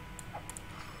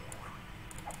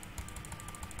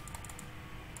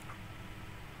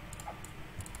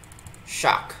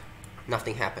 Shock.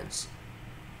 Nothing happens.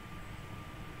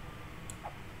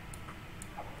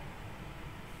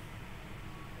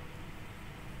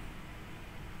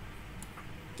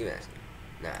 Give me that.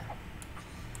 Nah.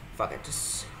 Fuck it,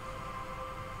 just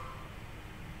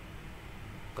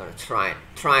gonna try it.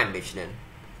 Try it, bitch, then.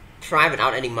 Try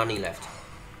without any money left.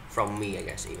 From me, I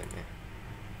guess, even, yeah.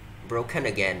 Broken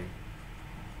again.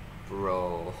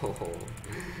 Bro.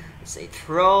 Say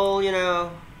troll,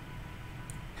 How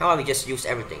about we just use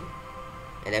everything?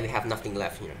 And then we have nothing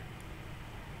left,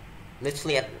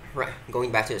 Literally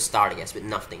going back to the start, I guess, with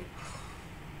nothing.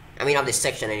 I mean, of this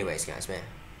section anyways, guys, man.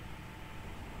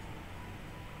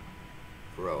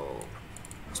 Bro.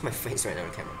 What's my face right now on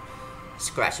the camera?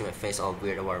 Scratching my face all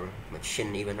weird or whatever. My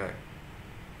chin even hurt.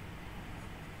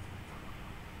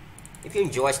 If you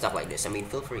enjoy stuff like this, I mean,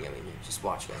 feel free. I mean, just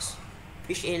watch, guys.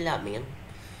 Appreciate it a lot, man.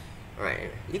 Alright,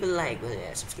 anyway, leave a like,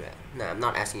 subscribe. Nah, I'm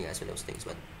not asking you guys for those things,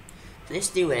 but let's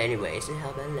do it anyways. To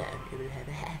help a lot.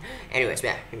 Anyways,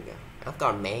 yeah, here we go. I've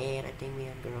gone mad. I think we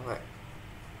have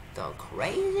gone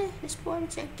crazy. This boy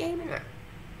is gaming. Right.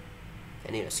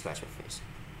 I need to scratch my face.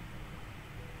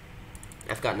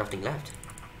 I've got nothing left.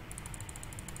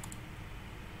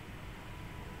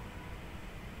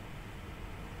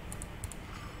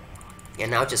 And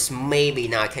now just maybe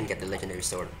now I can get the legendary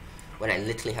sword when I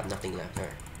literally have nothing left. Right.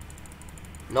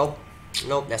 Nope.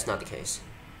 Nope, that's not the case.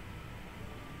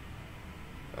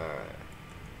 What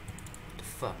the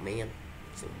fuck, man?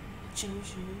 It's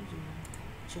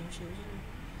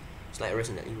like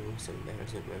Resident Evil, some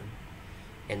Resident Evil,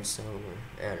 and so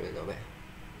I don't really know, man.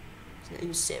 Resident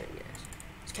Evil 7, guys.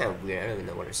 It's kind of weird. I don't even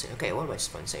know what to say. Okay, what am I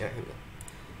supposed to say? Alright, here we go.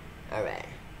 Alright.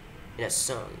 In that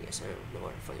song, I guess I don't know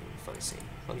what I'm fucking saying.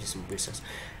 Probably just some weird stuff.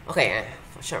 Okay,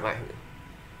 sure, right, here we go.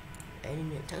 I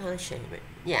didn't know shit, but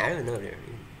yeah, I don't know they're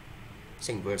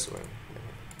saying words or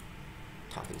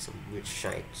talking some weird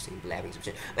shit, saying blabbing some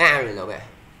shit. I don't really know, man.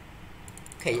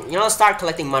 Okay, start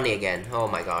collecting money again. Oh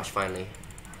my gosh, finally.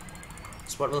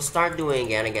 That's what we'll start doing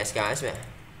again, I guess, guys. Man.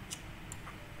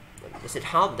 Does it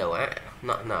help though?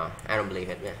 No, I don't believe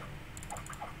it, man.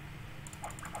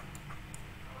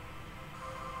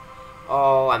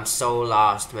 Oh, I'm so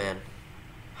lost, man.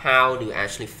 How do you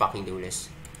actually fucking do this?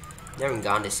 Never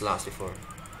gone this lost before.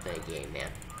 That game,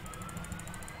 man.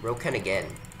 Broken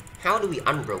again. How do we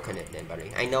unbroken it then,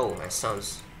 buddy? I know my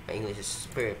English is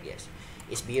superb, yes.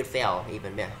 It's beautiful,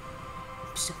 even better.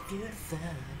 It's so beautiful,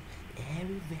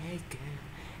 everywhere, girl.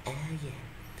 Oh yeah,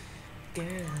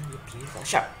 girl, you're beautiful.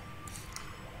 Shut up.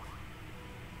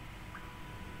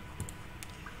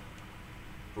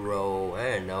 Bro,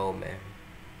 I don't know, man.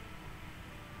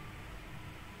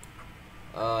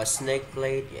 Snake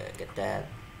blade, yeah, get that.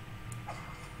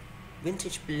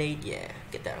 Vintage blade, yeah,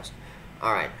 get that also.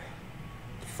 Alright.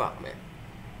 Fuck, man.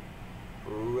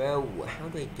 Bro, how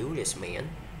do I do this, man?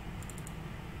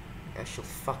 Actual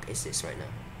fuck is this right now?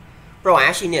 Bro, I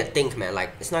actually need to think, man.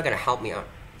 Like, it's not gonna help me out.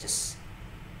 Just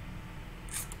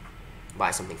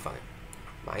buy something fun.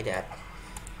 Buy that.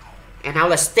 And now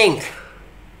let's think.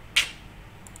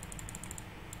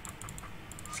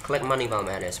 Let's collect money while I'm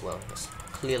at it as well. Because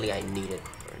clearly I need it.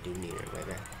 Or I do need it right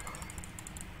now.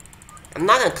 I'm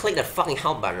not gonna click that fucking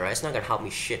help button, right? It's not gonna help me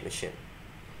shit with shit.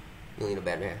 You need a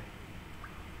bed there.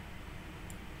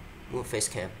 Move face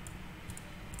cam.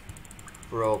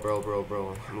 Bro.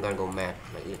 I'm gonna go mad.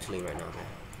 Like literally right now, man.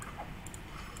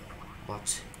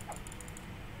 What?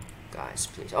 Guys,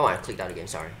 please. Oh, I clicked out again,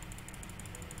 sorry.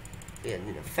 Yeah, it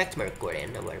didn't affect my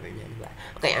recording or whatever.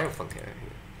 Okay, I don't fucking care.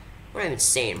 What am I even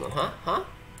saying, bro? Huh?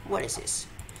 What is this?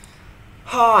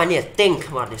 Oh, I need to think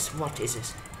about this. What is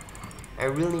this? I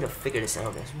really need to figure this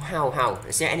out, guys. How?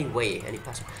 Is there any way, any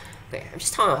possible? Okay, I'm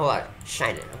just talking a whole lot.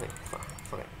 Shine it. Okay,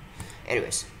 fuck it.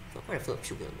 Anyways, where did Philip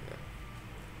shoe go?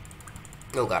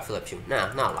 Oh god, Philip shoe.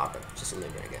 Nah, not a lot, but just a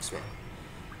little bit, I guess, man.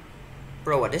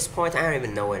 Bro, at this point, I don't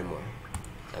even know anymore.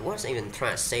 Like, what was I even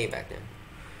trying to say back then?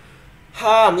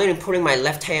 I'm literally putting my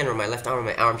left hand or my left arm in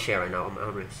my armchair right now.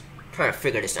 I'm trying to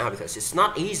figure this out because it's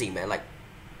not easy, man. Like,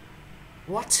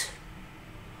 what?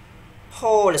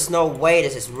 Oh, there's no way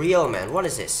this is real, man. What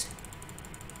is this?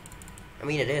 I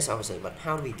mean, it is, obviously, but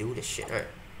how do we do this shit? Alright.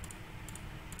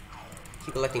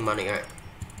 Keep collecting money, alright.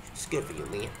 It's good for you,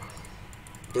 man.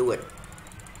 Do it.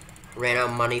 Ran out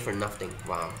of money for nothing.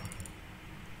 Wow.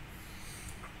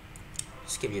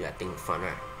 Just give you that thing for fun,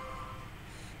 alright.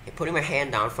 Okay, putting my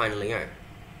hand down finally, alright.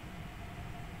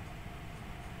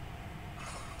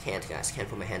 Can't, guys. Can't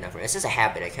put my hand down for it. It's just a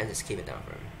habit. I can't just keep it down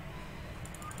for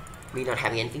me not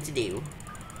having anything to do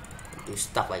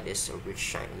stuff like this or rich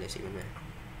shine on this even, man.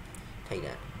 Take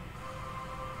that.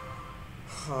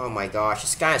 Oh my gosh,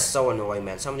 this guy is so annoying,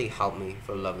 man. Somebody help me,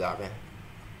 for the love of God, man.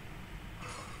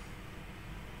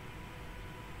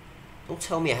 Don't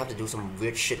tell me I have to do some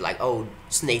weird shit like, oh,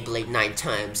 snake blade 9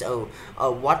 times. Oh,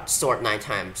 what sword 9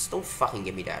 times? Don't fucking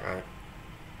give me that, alright?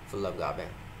 For the love of God, man.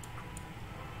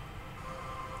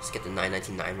 Let's get the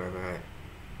 999 whatever, alright?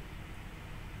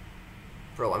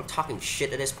 Bro, I'm talking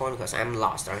shit at this point because I'm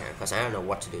lost, alright? Because I don't know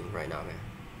what to do right now, man.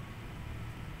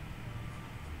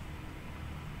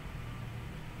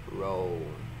 Roll.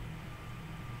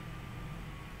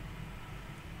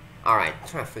 Alright, I'm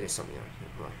trying to figure something out here.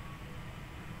 Come on.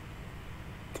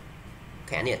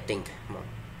 Okay, I need to think. Come on.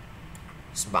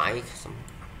 Spike,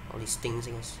 all these things,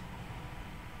 I guess.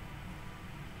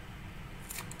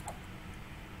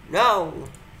 No!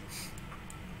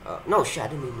 No, shit, I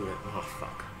didn't mean to do that. Oh,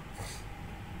 fuck.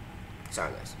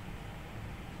 Sorry, guys.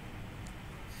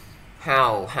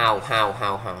 How?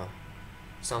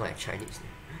 Sound like Chinese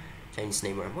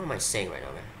name. What am I saying right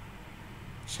now, man?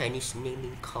 Chinese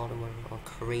naming called or whatever, all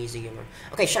crazy or whatever.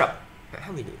 Okay, shut up. Right,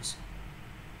 how do we do this?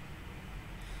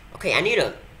 Okay, I need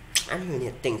to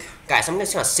think. Guys, I'm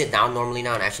just gonna sit down normally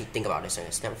now and actually think about this. I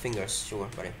snap my fingers, sure,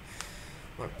 but I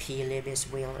want to pee a little bit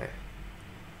as well.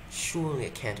 Surely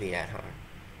it can't be that hard.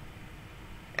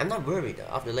 I'm not worried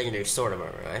of the legendary sword,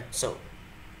 right? So,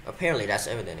 apparently that's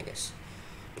evident, I guess.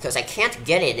 Because I can't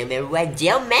get it in my right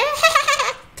deal, man.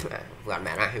 Forgot,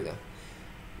 man. Alright, here we go.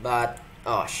 But,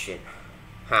 oh shit.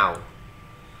 How?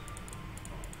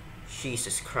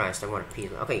 Jesus Christ, I want to pee.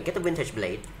 Okay, get the vintage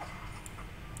blade.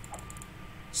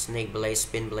 Snake blade,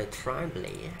 spin blade, tri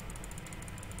blade.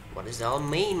 What does it all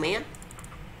mean, man?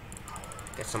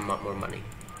 Get some more money.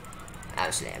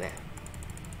 Obviously, man.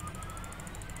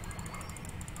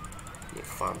 Need to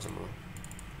farm some more.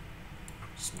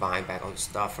 Just buying back all the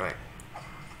stuff, right?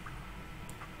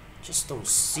 Just don't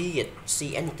see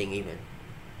anything even.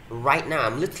 Right now,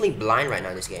 I'm literally blind right now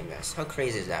in this game, guys. How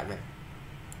crazy is that, man?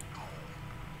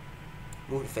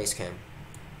 Move the face cam.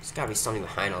 There's gotta be something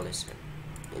behind all this, man.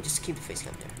 Yeah, just keep the face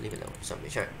cam there. Leave it alone. Something,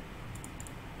 sure.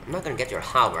 I'm not gonna get your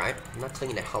help, right? I'm not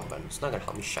clicking that help button. It's not gonna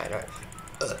help me shine, right?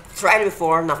 Tried it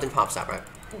before, nothing pops up, right?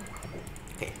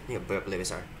 Okay, need a burp, leave it,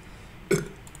 sorry.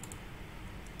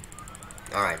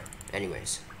 Alright,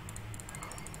 anyways.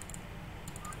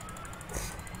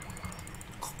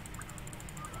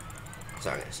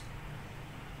 Sorry, guys.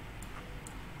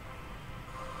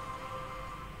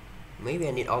 Maybe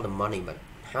I need all the money, but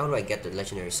how do I get the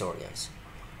legendary sword, guys?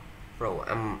 Bro,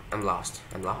 I'm lost.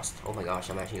 I'm lost. Oh my gosh,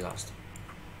 I'm actually lost.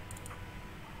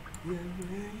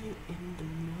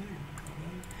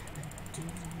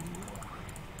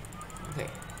 Okay.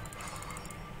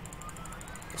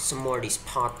 Get some more of these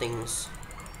pot things.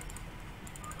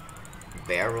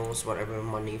 Barrels, whatever,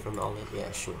 money from all it.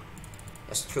 Yeah, sure.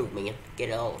 That's true, man. Get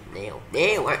it all. Nail.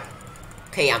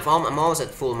 Okay, I'm almost at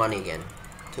full money again.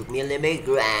 Took me a little bit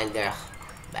longer,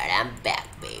 but I'm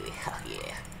back, baby. Oh,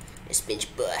 yeah. It's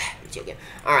pinch butt.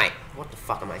 Alright, what the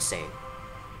fuck am I saying?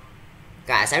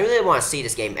 Guys, I really want to see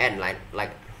this game end,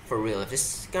 like For real, if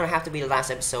this is gonna have to be the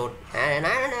last episode, and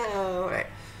I don't know, alright.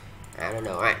 I don't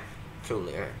know, alright.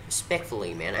 Truly, alright.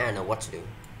 Respectfully, man, I don't know what to do.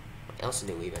 What else to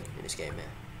do even in this game, man.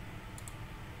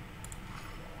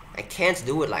 I can't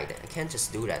do it like that. I can't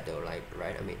just do that though, like,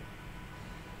 right? I mean,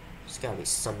 there's gotta be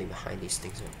something behind these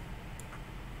things, man.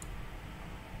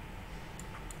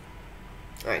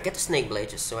 Alright, get the snake blade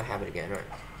just so I have it again, alright.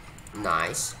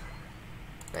 Nice.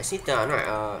 Nicely done,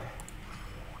 alright,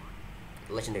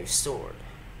 legendary sword.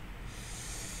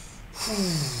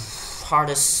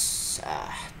 Hardest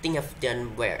thing I've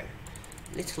done where?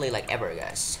 Literally like ever,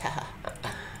 guys.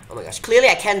 Oh my gosh. Clearly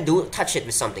I can't touch it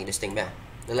with something, this thing, man.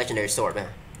 The legendary sword, man.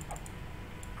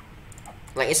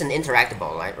 Like, it's an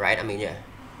interactable, like, right? I mean, yeah.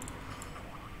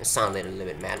 It sounded a little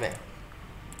bit mad, man.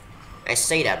 I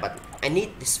say that, but I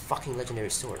need this fucking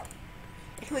legendary sword.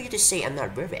 I hear you just say I'm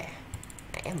not worthy.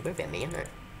 I am worthy, man.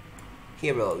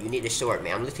 Hero, you need the sword,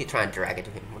 man. I'm literally trying to drag it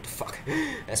to him. What the fuck?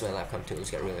 That's my life come to. Let's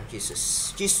get real.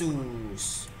 Jesus.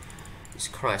 Jesus. Jesus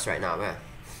Christ right now, man.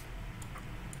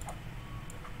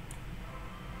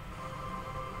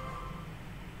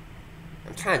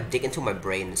 I'm trying to dig into my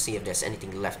brain and see if there's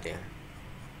anything left there.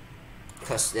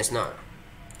 Because there's not.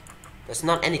 There's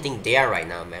not anything there right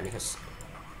now, man. Because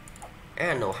I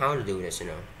don't know how to do this, you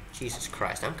know. Jesus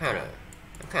Christ. I'm kind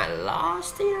of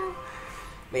lost, you know.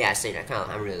 But yeah, I say that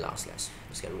I'm really lost, guys.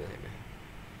 Let's get real here, man.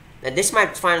 Now this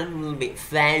might finally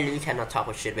be cannot talk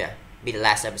about shit, man. Be the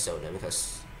last episode, man,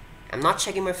 because I'm not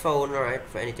checking my phone, alright,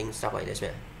 for anything stuff like this,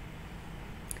 man.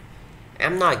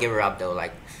 I'm not a giver up though.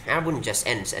 Like, I wouldn't just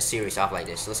end a series off like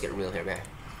this. Let's get real here, man.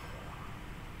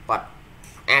 But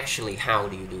actually, how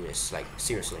do you do this? Like,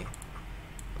 seriously.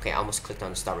 Okay, I almost clicked on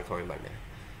the stop recording button there.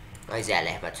 Not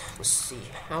exactly, but let's see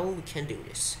how we can do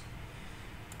this.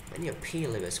 I need a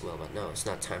P-live as well, but no, it's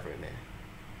not time for it, man.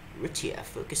 Ritia,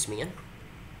 focus, man.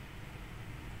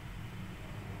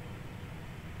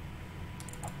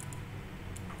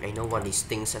 I know one of these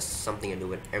things has something to do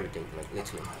with everything, like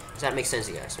literally. Does that make sense,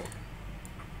 you guys, man?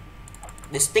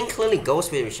 This thing clearly goes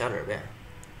with each other, man.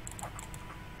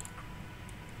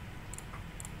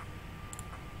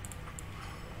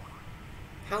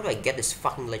 How do I get this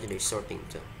fucking legendary sword thing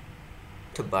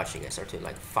to budge, you guys, or to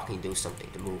like fucking do something,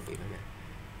 to move even, man?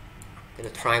 Get a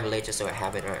tribal just so I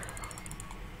have it, alright.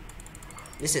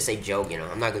 This is a joke, you know,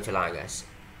 I'm not going to lie, guys.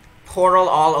 Portal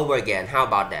all over again, how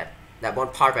about that? That one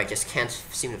part where I just can't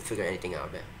seem to figure anything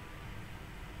out, man.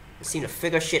 I seem to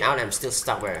figure shit out and I'm still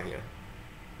stuck where, you know.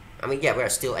 I mean, yeah, where I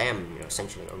still am, you know,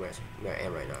 essentially, or where I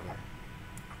am right now, man.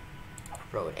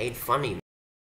 Bro, it ain't funny,